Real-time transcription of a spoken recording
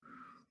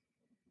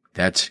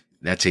That's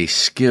a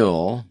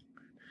skill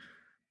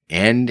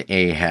and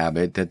a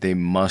habit that they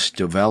must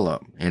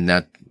develop, and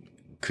that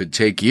could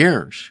take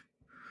years.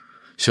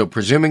 So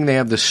presuming they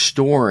have the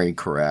story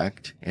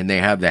correct and they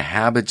have the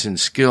habits and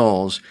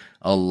skills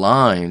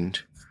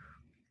aligned,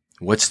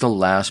 what's the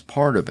last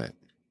part of it?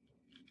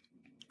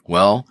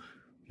 Well,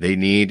 they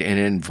need an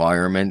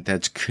environment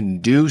that's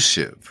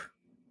conducive.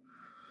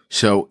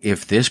 So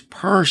if this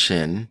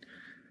person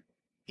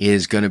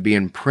is going to be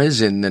in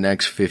prison the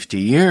next 50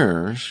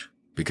 years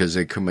because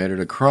they committed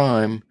a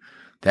crime,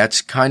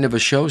 that's kind of a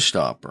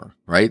showstopper,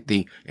 right?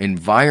 The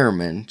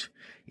environment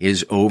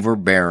is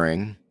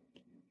overbearing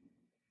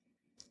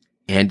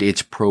and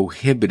it's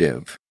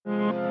prohibitive.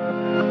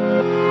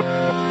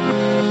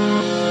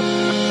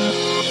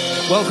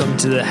 Welcome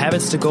to the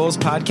Habits to Goals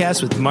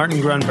podcast with Martin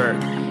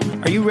Grunberg.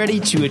 Are you ready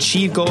to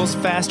achieve goals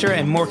faster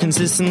and more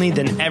consistently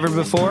than ever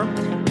before?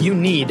 You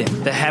need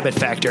the Habit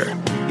Factor.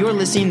 You're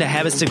listening to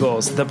Habits to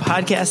Goals, the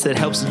podcast that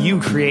helps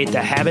you create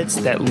the habits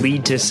that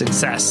lead to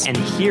success. And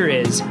here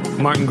is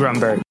Martin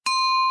Grunberg.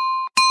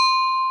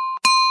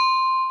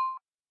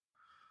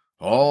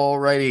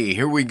 Alrighty,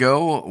 here we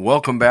go.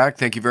 Welcome back.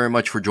 Thank you very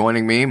much for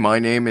joining me. My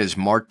name is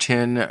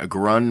Martin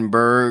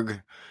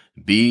Grunberg,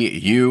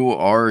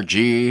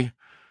 B-U-R-G.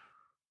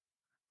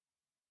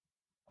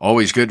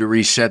 Always good to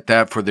reset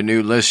that for the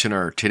new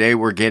listener. Today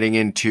we're getting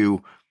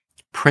into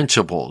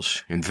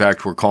principles. In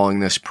fact, we're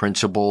calling this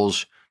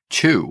Principles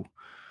 2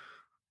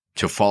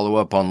 to follow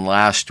up on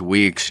last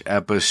week's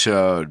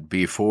episode.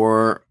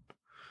 Before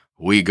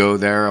we go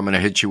there, I'm going to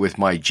hit you with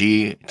my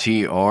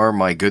GTR,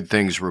 my Good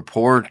Things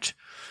Report.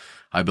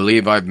 I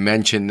believe I've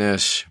mentioned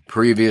this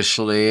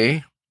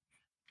previously.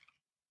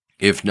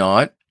 If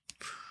not,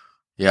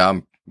 yeah,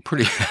 I'm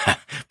pretty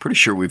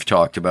sure we've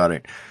talked about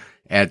it.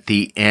 At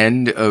the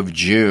end of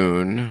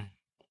June,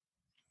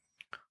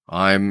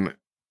 I'm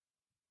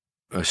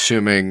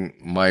assuming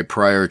my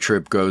prior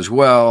trip goes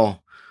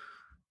well,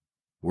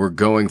 we're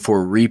going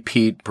for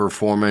repeat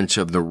performance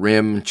of the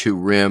Rim to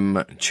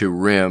Rim to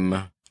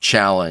Rim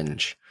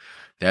challenge.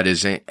 That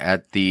is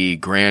at the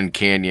Grand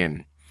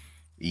Canyon.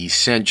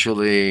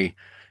 Essentially,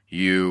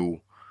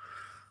 you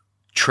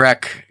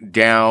trek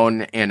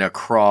down and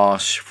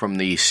across from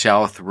the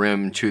South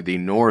Rim to the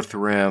North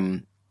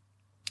Rim,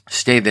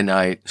 stay the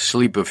night,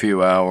 sleep a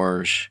few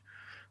hours,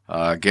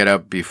 get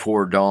up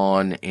before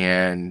dawn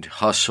and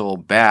hustle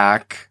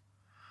back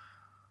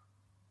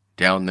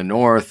down the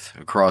north,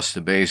 across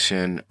the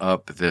basin,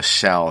 up the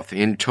south.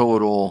 In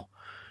total,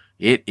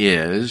 it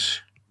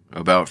is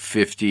about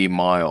 50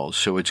 miles.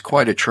 So it's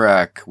quite a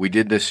trek. We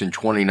did this in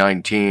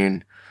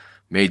 2019,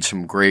 made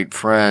some great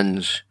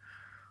friends,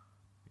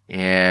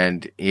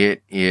 and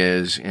it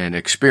is an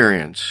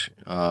experience.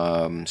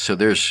 So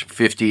there's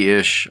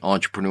 50-ish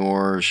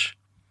entrepreneurs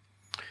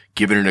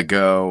giving it a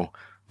go.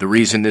 The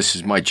reason this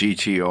is my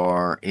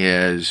GTR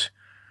is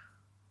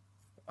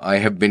I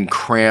have been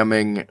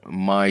cramming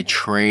my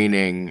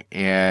training,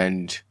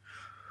 and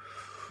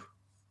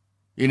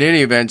in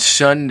any event,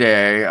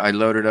 Sunday I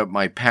loaded up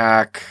my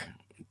pack,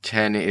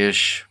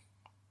 10-ish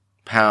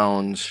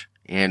pounds,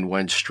 and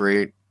went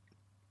straight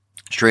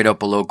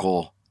up a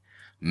local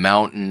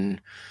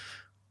mountain.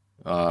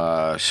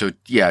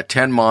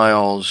 10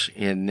 miles,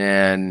 and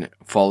then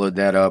followed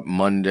that up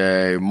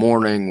Monday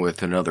morning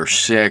with another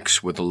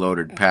 6 with a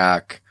loaded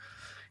pack.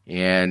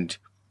 And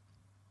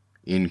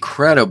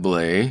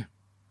incredibly,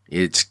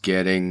 it's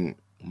getting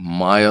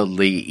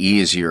mildly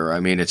easier.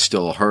 I mean, it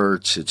still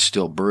hurts. It's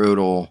still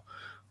brutal.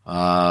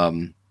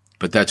 But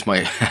that's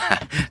my,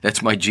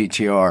 that's my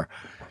GTR.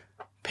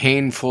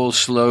 Painful,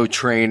 slow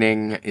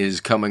training is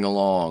coming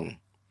along.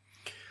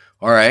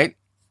 All right.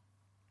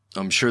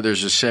 I'm sure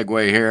there's a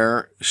segue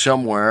here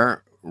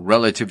somewhere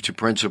relative to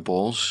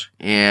principles,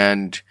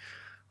 and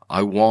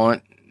I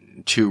want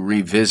to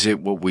revisit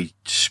what we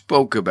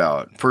spoke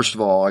about. First of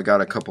all, I got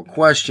a couple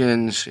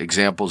questions,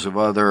 examples of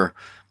other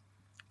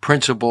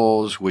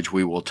principles, which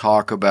we will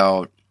talk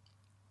about.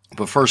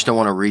 But first, I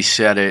want to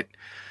reset it.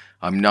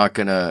 I'm not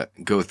going to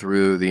go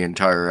through the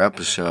entire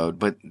episode,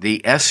 but the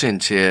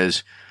essence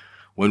is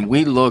when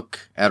we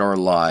look at our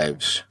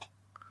lives,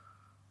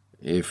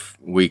 if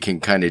we can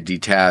kind of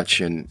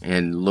detach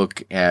and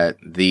look at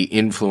the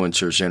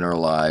influencers in our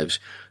lives,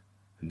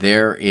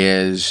 there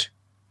is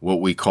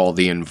what we call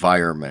the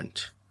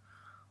environment.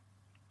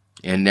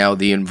 And now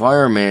the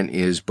environment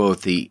is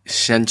both the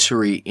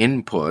sensory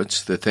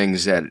inputs, the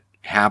things that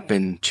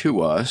happen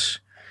to us,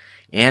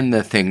 and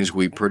the things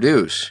we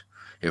produce.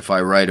 If I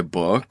write a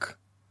book,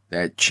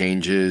 that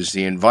changes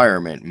the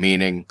environment,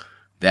 meaning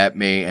that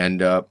may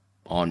end up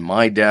on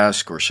my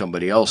desk or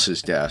somebody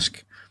else's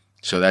desk.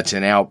 So that's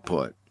an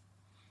output.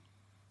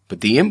 But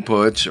the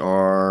inputs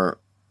are,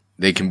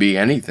 they can be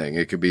anything.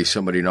 It could be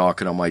somebody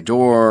knocking on my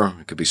door.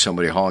 It could be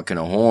somebody honking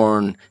a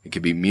horn. It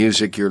could be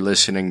music you're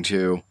listening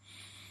to.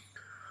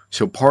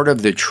 So part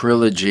of the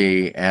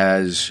trilogy,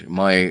 as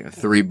my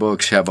 3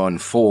 books have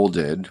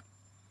unfolded,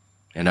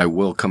 and I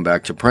will come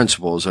back to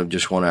principles, I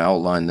just want to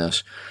outline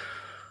this.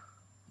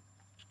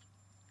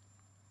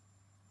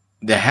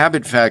 The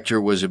habit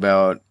factor was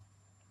about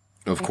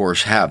of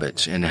course,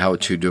 habits and how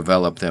to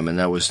develop them, and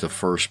that was the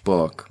first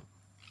book.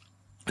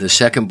 The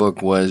second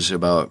book was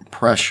about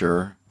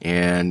pressure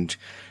and,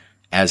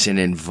 as an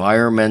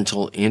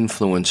environmental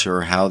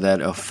influencer, how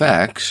that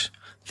affects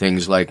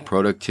things like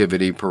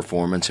productivity,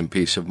 performance, and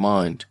peace of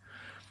mind.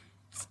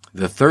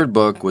 The third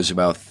book was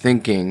about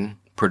thinking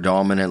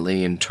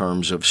predominantly in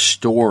terms of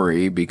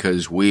story,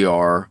 because we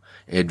are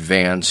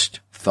advanced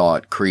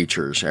thought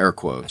creatures, air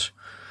quotes.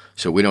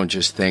 So we don't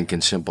just think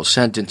in simple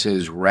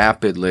sentences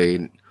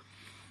rapidly.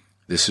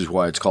 This is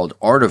why it's called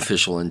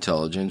artificial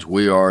intelligence.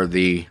 We are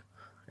the,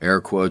 air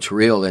quotes,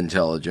 real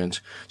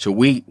intelligence. So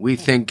we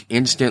think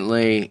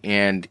instantly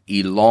and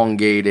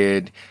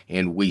elongated,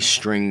 and we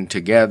string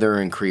together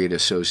and create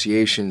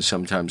associations.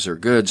 Sometimes they're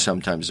good,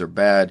 sometimes they're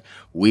bad.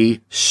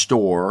 We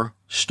store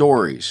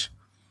stories.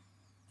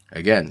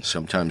 Again,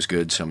 sometimes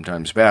good,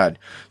 sometimes bad.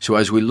 So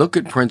as we look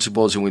at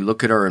principles and we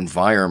look at our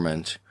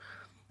environment,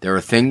 there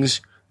are things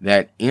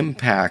that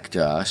impact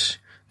us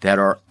that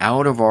are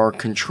out of our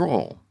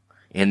control,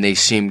 and they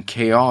seem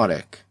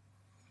chaotic.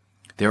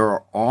 There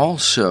are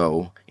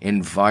also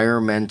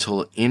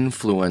environmental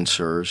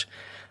influencers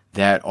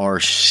that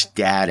are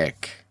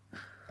static.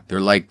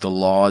 They're like the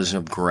laws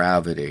of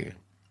gravity.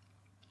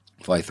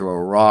 If I throw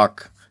a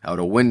rock out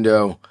a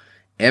window,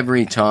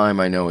 every time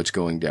I know it's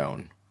going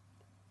down.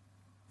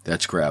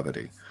 That's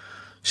gravity.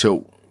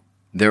 So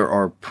there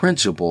are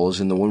principles,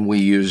 and the one we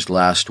used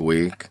last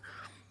week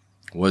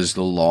was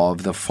the law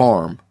of the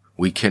farm.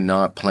 We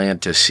cannot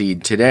plant a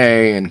seed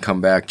today and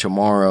come back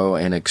tomorrow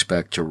and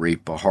expect to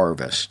reap a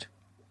harvest.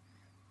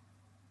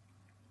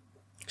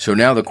 So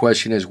now the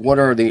question is, what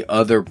are the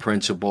other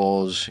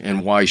principles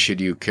and why should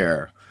you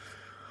care?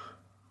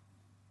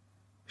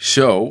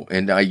 So,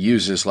 and I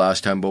used this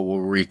last time, but we'll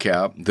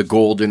recap, the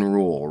golden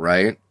rule,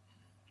 right?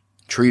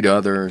 Treat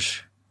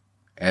others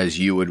as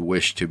you would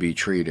wish to be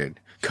treated.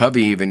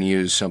 Covey even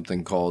used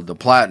something called the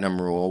platinum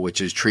rule,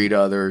 which is treat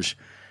others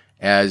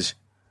as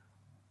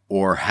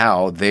or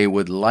how they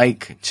would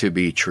like to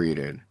be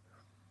treated.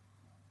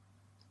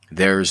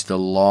 There's the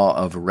law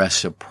of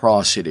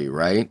reciprocity,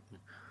 right?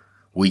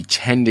 We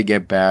tend to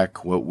get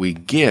back what we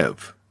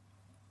give.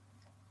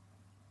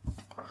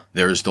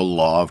 There's the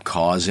law of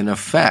cause and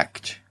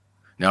effect.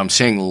 Now I'm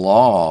saying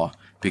law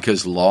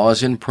because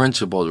laws and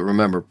principles,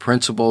 remember,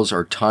 principles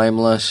are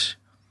timeless.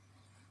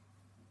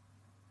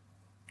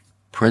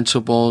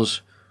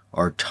 Principles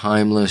are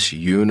timeless,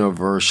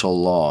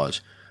 universal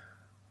laws.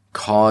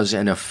 Cause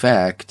and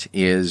effect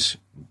is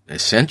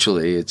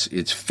essentially,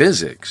 it's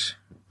physics.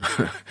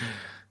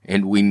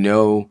 And we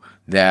know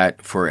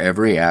that for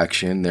every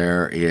action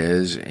there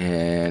is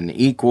an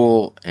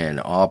equal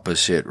and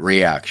opposite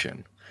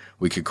reaction.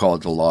 We could call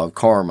it the law of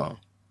karma,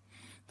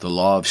 the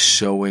law of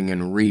sowing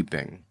and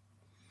reaping.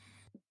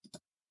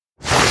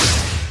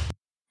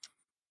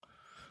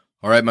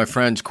 All right, my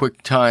friends,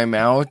 quick time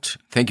out.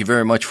 Thank you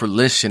very much for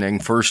listening,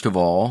 first of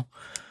all.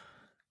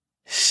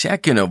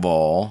 Second of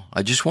all,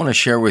 I just want to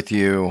share with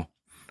you,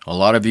 a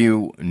lot of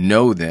you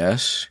know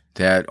this,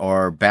 that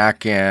our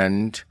back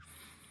end,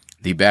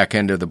 the back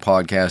end of the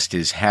podcast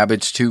is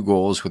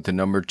habits2goals with the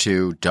number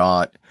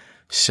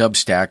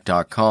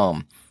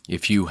 2.substack.com.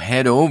 If you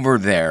head over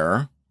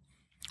there,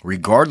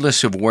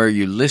 regardless of where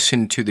you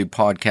listen to the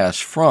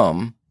podcast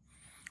from,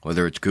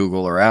 whether it's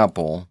Google or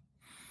Apple,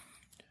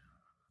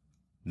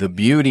 the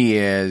beauty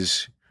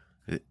is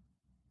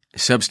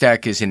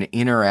Substack is an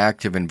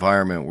interactive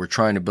environment. We're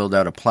trying to build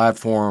out a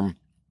platform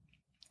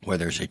where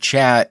there's a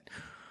chat,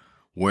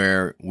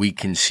 where we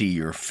can see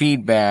your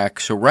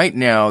feedback. So right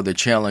now, the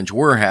challenge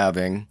we're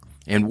having,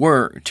 and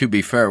to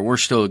be fair, we're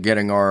still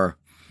getting our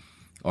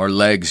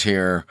legs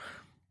here,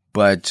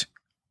 but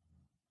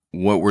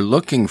what we're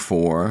looking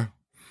for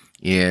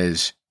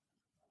is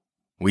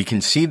we can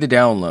see the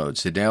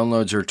downloads. The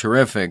downloads are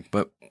terrific,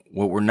 but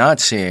what we're not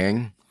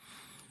seeing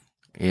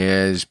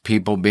is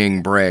people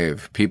being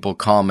brave, people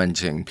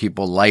commenting,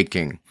 people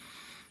liking.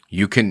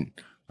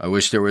 I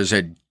wish there was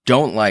a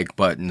don't like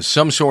button,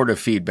 some sort of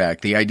feedback.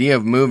 The idea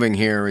of moving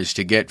here is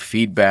to get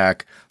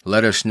feedback.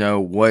 Let us know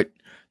what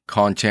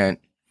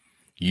content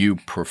you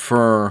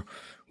prefer,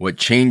 what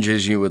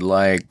changes you would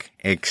like,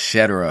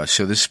 etc.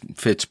 So this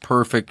fits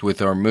perfect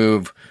with our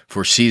move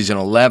for season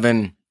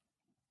 11.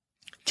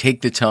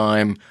 Take the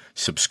time,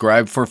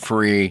 subscribe for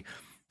free.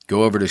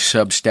 Go over to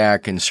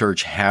Substack and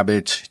search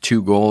Habits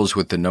 2 Goals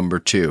with the number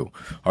 2.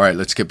 All right,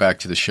 let's get back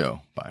to the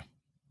show. Bye.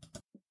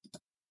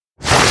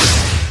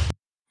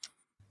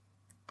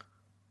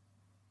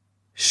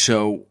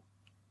 So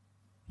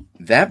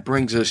that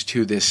brings us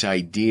to this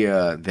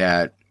idea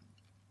that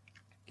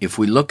if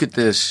we look at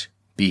this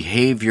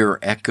behavior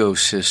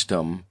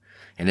ecosystem,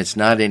 and it's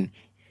not an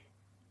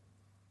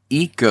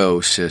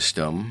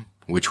ecosystem,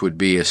 which would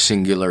be a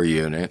singular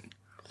unit,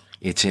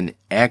 it's an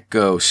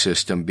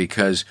ecosystem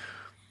because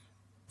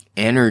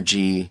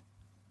energy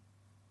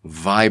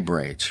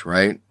vibrates,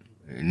 right?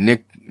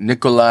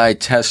 Nikola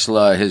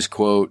Tesla, his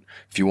quote,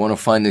 if you want to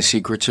find the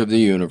secrets of the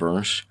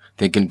universe,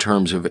 think in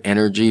terms of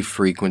energy,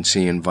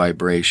 frequency, and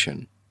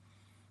vibration.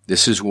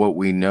 This is what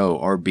we know.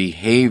 Our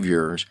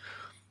behaviors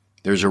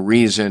There's a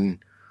reason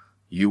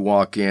you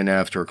walk in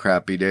after a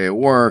crappy day at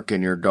work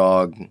and your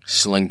dog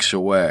slinks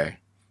away.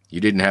 You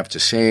didn't have to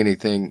say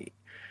anything.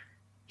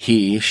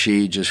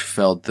 She just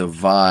felt the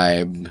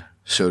vibe,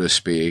 so to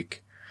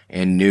speak,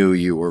 and knew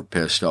you were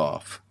pissed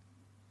off.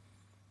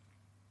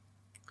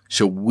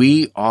 So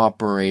we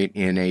operate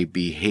in a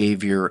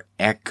behavior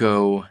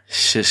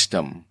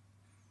ecosystem,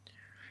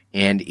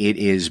 and it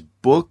is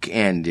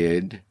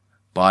bookended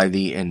by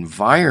the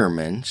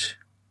environment,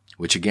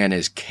 which again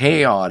is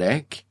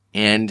chaotic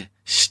and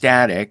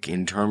static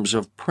in terms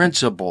of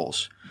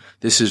principles.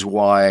 This is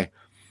why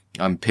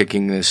I'm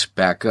picking this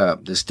back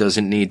up. This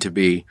doesn't need to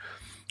be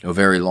a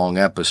very long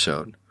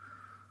episode.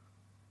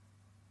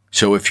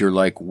 So if you're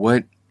like,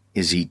 what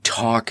is he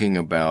talking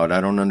about?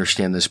 I don't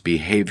understand this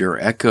behavior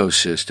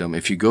ecosystem.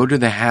 If you go to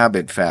the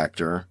habit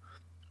factor,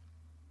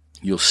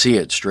 you'll see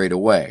it straight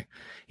away.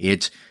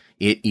 It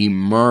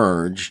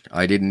emerged.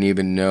 I didn't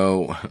even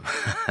know,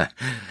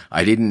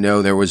 I didn't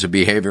know there was a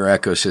behavior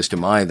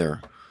ecosystem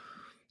either.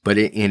 But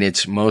in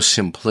its most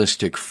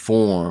simplistic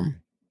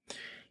form,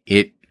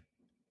 it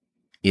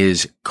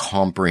is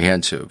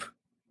comprehensive.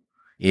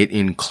 It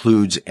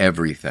includes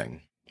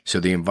everything. So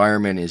the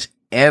environment is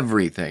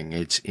everything.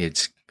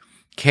 It's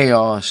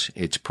chaos,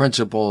 it's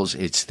principles,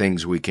 it's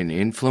things we can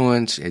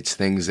influence, it's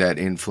things that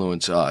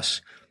influence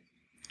us.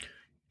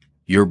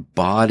 Your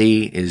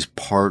body is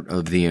part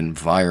of the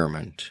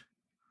environment.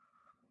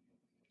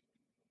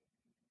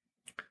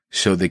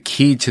 So the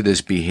key to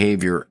this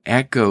behavior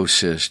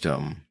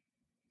ecosystem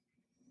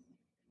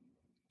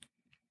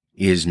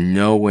is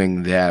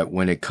knowing that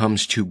when it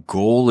comes to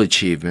goal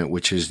achievement,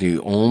 which is the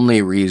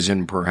only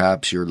reason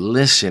perhaps you're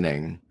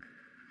listening,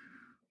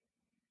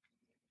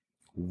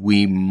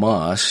 one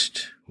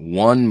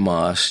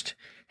must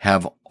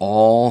have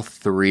all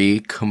three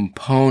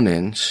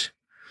components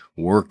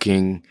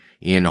working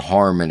in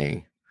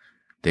harmony.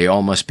 They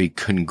all must be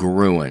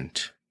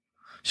congruent.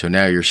 So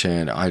now you're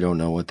saying, I don't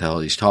know what the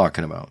hell he's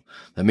talking about.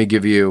 Let me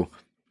give you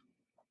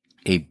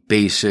a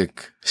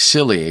basic,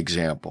 silly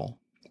example.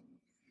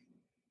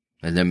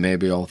 And then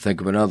maybe I'll think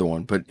of another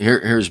one. But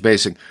here's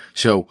basic.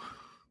 So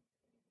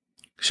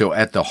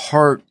at the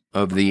heart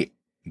of the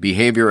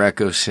behavior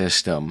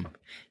ecosystem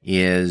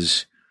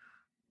is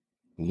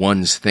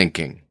one's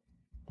thinking.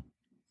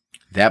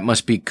 That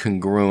must be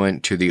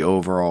congruent to the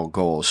overall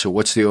goal. So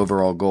what's the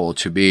overall goal?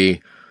 To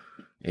be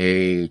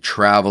a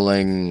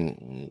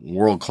traveling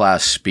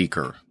world-class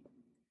speaker.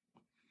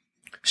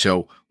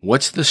 So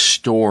what's the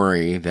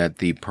story that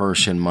the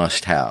person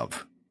must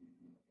have?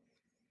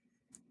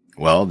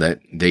 Well, that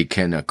they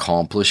can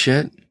accomplish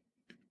it.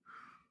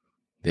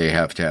 They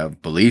have to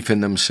have belief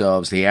in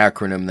themselves. The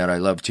acronym that I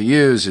love to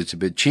use, it's a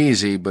bit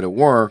cheesy, but it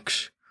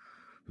works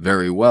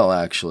very well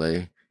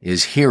actually,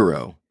 is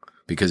HERO.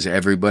 Because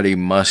everybody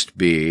must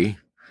be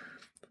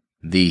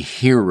the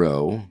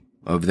hero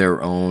of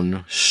their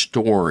own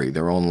story,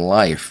 their own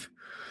life.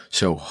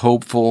 So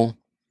hopeful,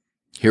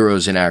 HERO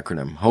is an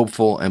acronym.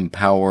 Hopeful,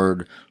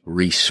 empowered,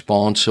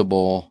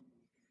 responsible,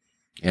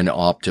 and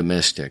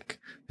optimistic.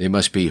 They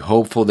must be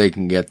hopeful they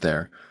can get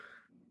there.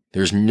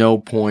 There's no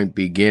point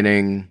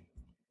beginning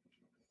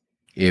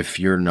if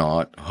you're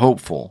not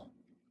hopeful.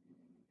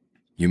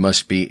 You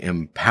must be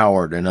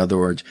empowered. In other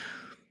words,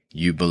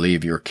 you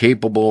believe you're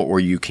capable or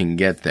you can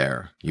get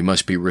there. You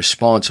must be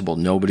responsible.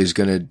 Nobody's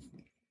going to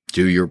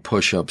do your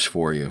push-ups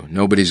for you.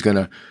 Nobody's going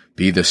to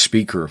be the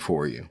speaker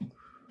for you.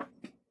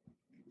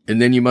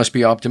 And then you must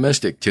be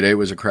optimistic. Today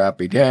was a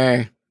crappy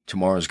day.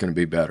 Tomorrow's going to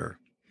be better.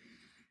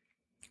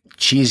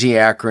 Cheesy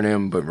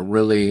acronym, but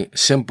really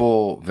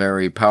simple,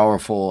 very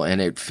powerful,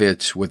 and it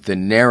fits with the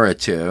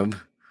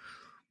narrative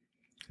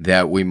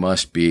that we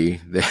must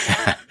be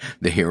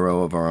the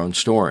hero of our own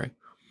story.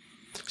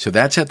 So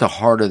that's at the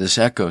heart of this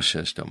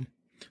ecosystem,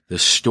 the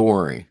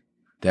story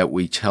that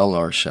we tell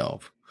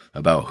ourselves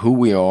about who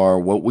we are,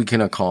 what we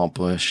can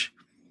accomplish,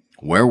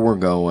 where we're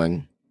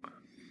going.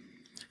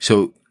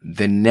 So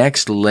the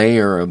next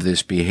layer of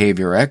this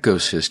behavior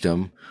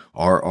ecosystem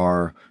are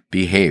our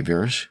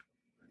behaviors,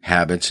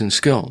 habits, and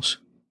skills.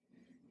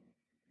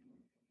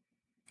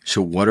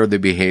 So what are the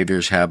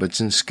behaviors,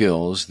 habits, and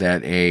skills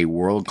that a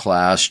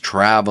world-class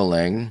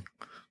traveling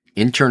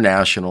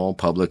international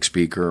public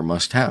speaker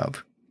must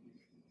have?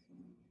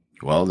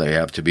 Well, they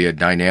have to be a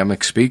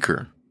dynamic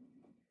speaker,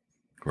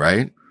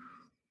 right?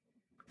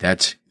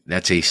 That's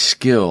a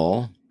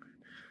skill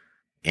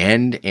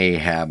and a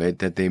habit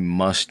that they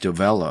must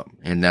develop,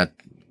 and that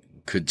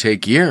could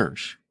take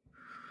years.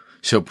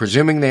 So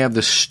presuming they have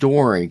the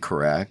story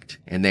correct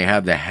and they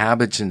have the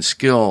habits and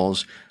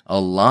skills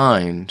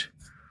aligned,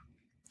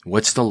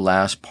 what's the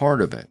last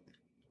part of it?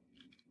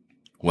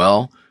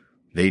 Well,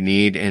 they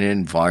need an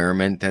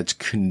environment that's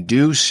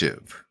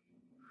conducive.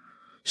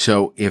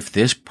 So if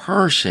this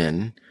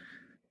person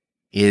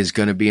is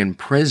going to be in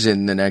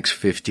prison the next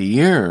 50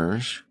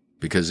 years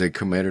because they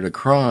committed a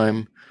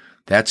crime,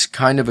 that's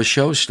kind of a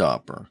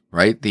showstopper,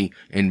 right? The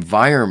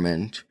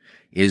environment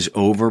is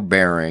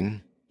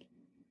overbearing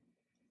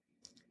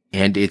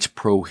and it's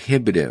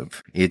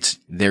prohibitive.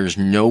 There's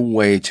no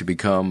way to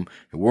become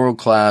a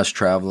world-class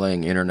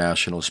traveling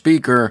international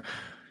speaker,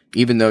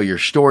 even though your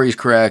story's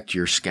correct,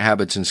 your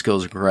habits and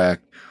skills are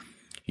correct,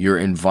 your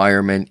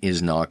environment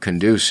is not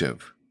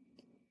conducive.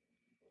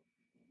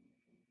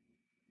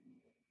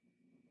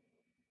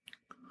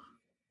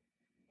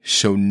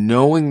 So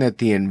knowing that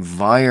the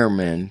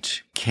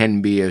environment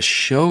can be a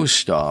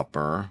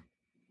showstopper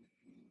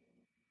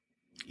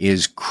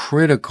is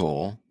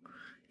critical,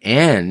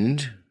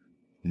 and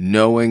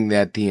knowing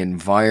that the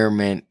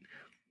environment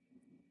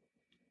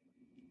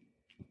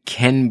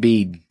can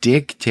be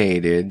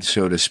dictated,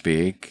 so to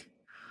speak,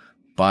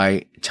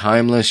 by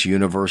timeless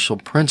universal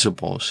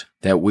principles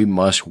that we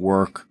must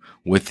work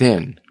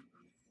within.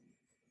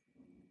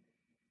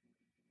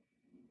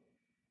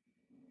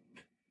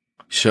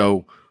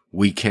 So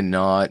we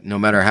cannot, no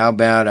matter how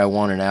bad I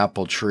want an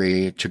apple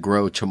tree to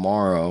grow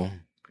tomorrow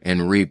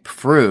and reap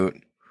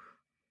fruit,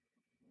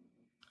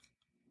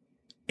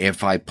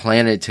 if I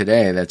plant it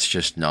today, that's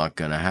just not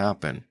going to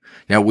happen.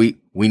 Now, we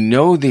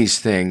know these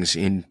things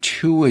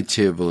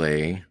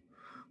intuitively,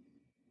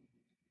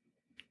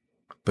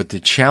 but the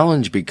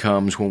challenge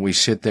becomes when we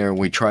sit there and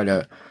we try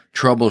to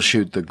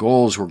troubleshoot the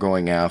goals we're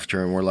going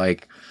after, and we're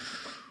like,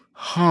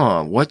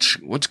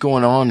 what's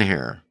going on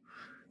here?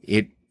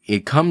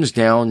 It comes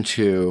down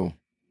to,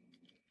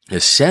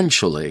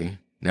 essentially,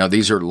 now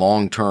these are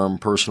long-term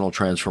personal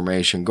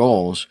transformation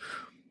goals,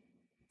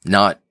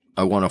 not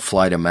I want to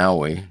fly to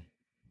Maui.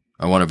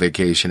 I want a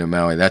vacation in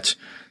Maui. That's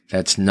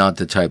not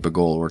the type of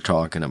goal we're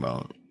talking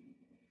about.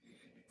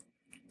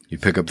 You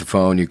pick up the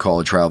phone, you call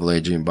a travel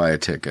agent, and buy a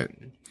ticket.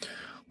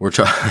 We're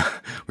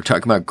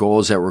talking about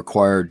goals that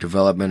require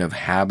development of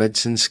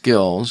habits and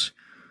skills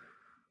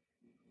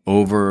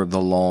over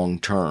the long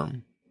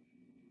term.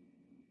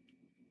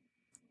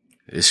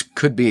 This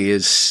could be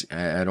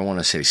I don't want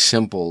to say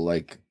simple,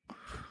 like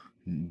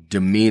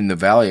demean the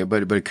value,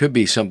 but it could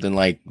be something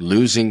like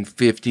losing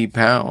 50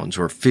 pounds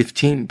or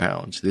 15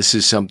 pounds. This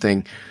is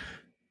something,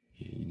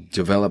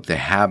 develop the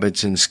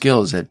habits and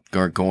skills that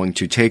are going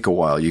to take a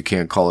while. You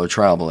can't call a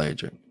travel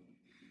agent.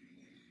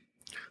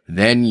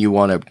 Then you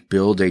want to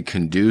build a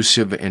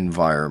conducive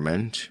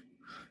environment,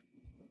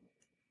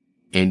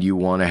 and you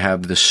want to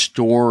have the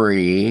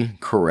story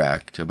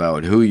correct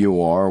about who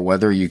you are,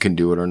 whether you can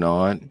do it or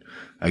not.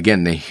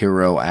 Again, the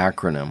HERO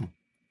acronym.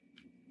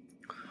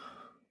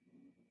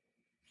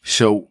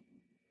 So,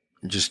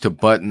 just to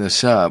button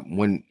this up,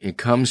 when it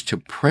comes to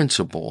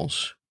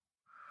principles,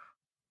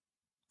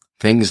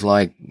 things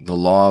like the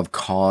law of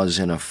cause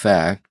and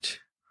effect,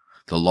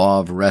 the law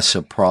of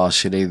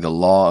reciprocity, the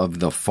law of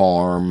the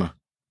farm,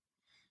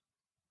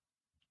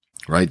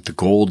 right? The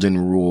golden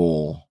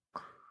rule.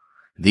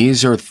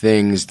 These are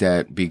things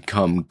that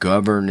become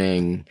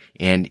governing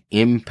and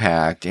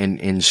impact.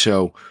 And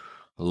so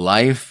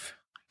life,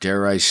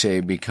 dare I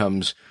say,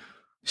 becomes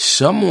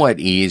somewhat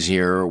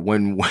easier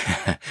when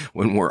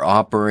we're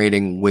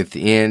operating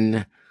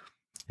within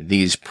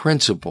these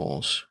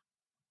principles,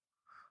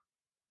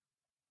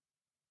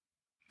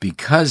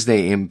 because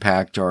they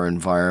impact our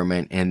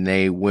environment, and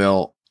they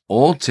will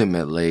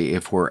ultimately,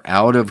 if we're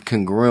out of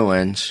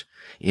congruence,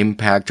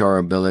 impact our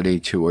ability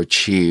to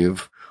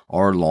achieve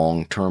our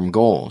long-term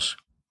goals.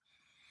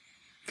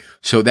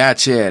 So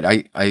that's it.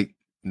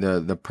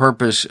 The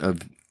purpose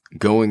of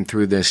going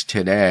through this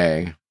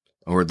today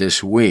or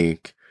this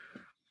week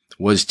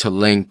was to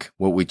link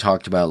what we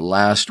talked about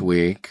last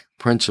week,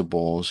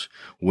 principles,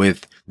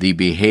 with the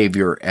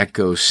behavior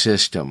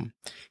ecosystem,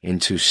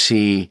 and to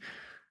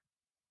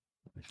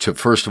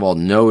first of all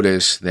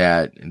notice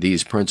that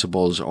these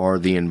principles are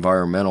the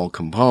environmental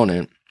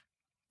component,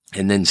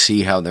 and then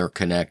see how they're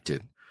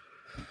connected.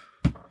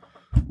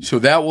 So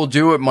that will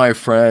do it, my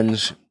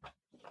friends.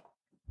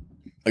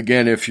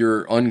 Again, if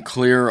you're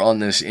unclear on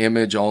this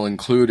image, I'll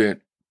include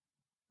it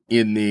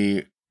in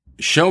the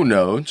show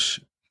notes,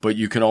 but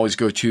you can always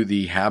go to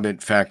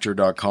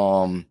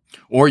thehabitfactor.com,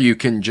 or you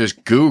can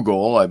just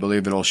Google, I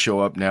believe it'll show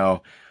up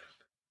now,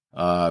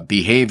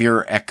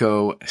 behavior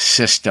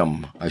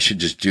ecosystem. I should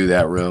just do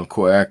that real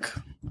quick.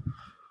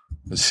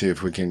 Let's see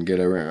if we can get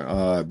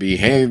a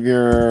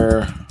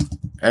behavior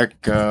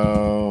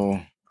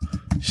ecosystem.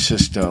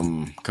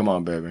 Come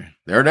on, baby.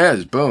 There it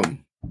is.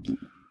 Boom.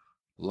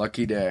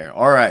 Lucky day.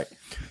 All right.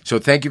 So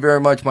thank you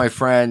very much, my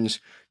friends.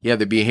 Yeah,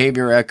 the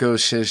behavior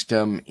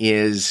ecosystem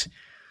is,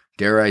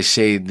 dare I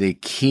say, the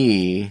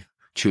key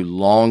to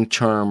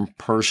long-term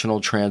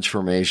personal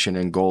transformation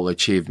and goal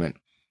achievement.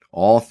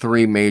 All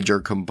three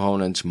major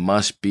components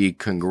must be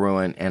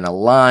congruent and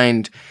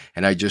aligned,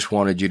 and I just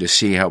wanted you to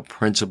see how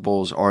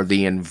principles are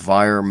the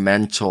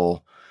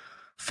environmental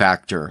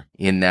factor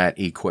in that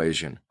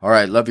equation. All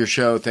right, love your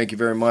show. Thank you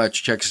very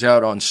much. Check us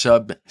out on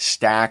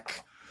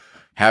Substack,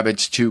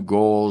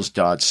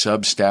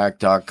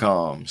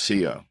 habits2goals.substack.com.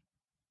 See ya.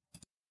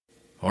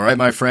 All right,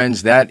 my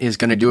friends, that is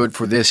going to do it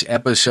for this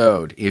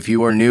episode. If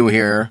you are new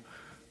here,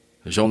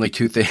 there's only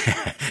two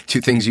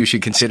things you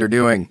should consider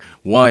doing.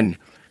 One,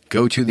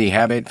 go to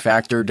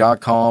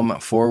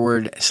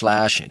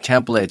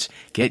thehabitfactor.com/templates.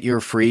 Get your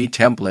free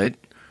template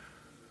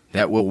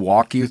that will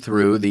walk you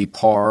through the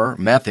PAR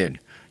method.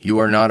 You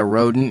are not a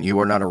rodent. You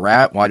are not a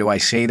rat. Why do I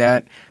say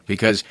that?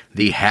 Because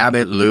the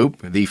habit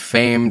loop, the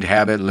famed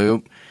habit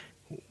loop,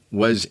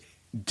 was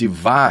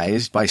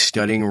devised by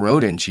studying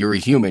rodents. You're a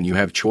human. You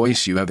have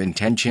choice. You have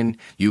intention.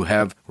 You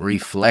have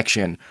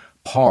reflection.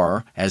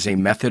 PAR, as a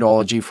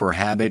methodology for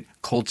habit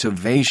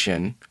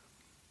cultivation,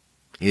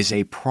 is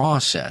a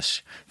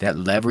process that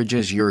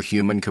leverages your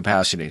human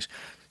capacities.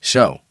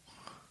 So,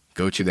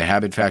 go to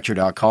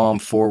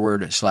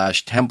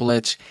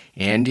thehabitfactor.com/templates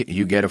and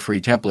you get a free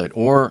template.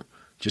 Or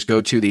just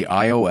go to the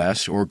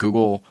iOS or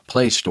Google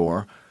Play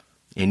Store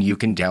and you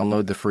can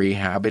download the free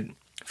Habit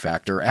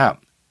Factor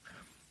app.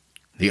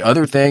 The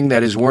other thing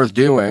that is worth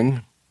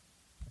doing,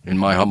 in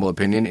my humble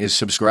opinion, is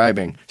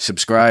subscribing.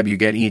 Subscribe, you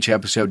get each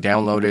episode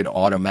downloaded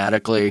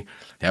automatically.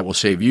 That will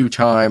save you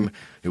time.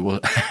 It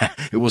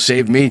will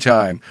save me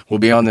time. We'll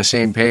be on the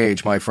same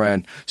page, my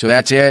friend. So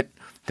that's it.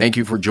 Thank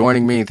you for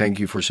joining me. Thank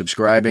you for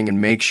subscribing,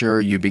 and make sure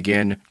you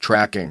begin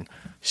tracking.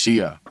 See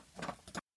ya.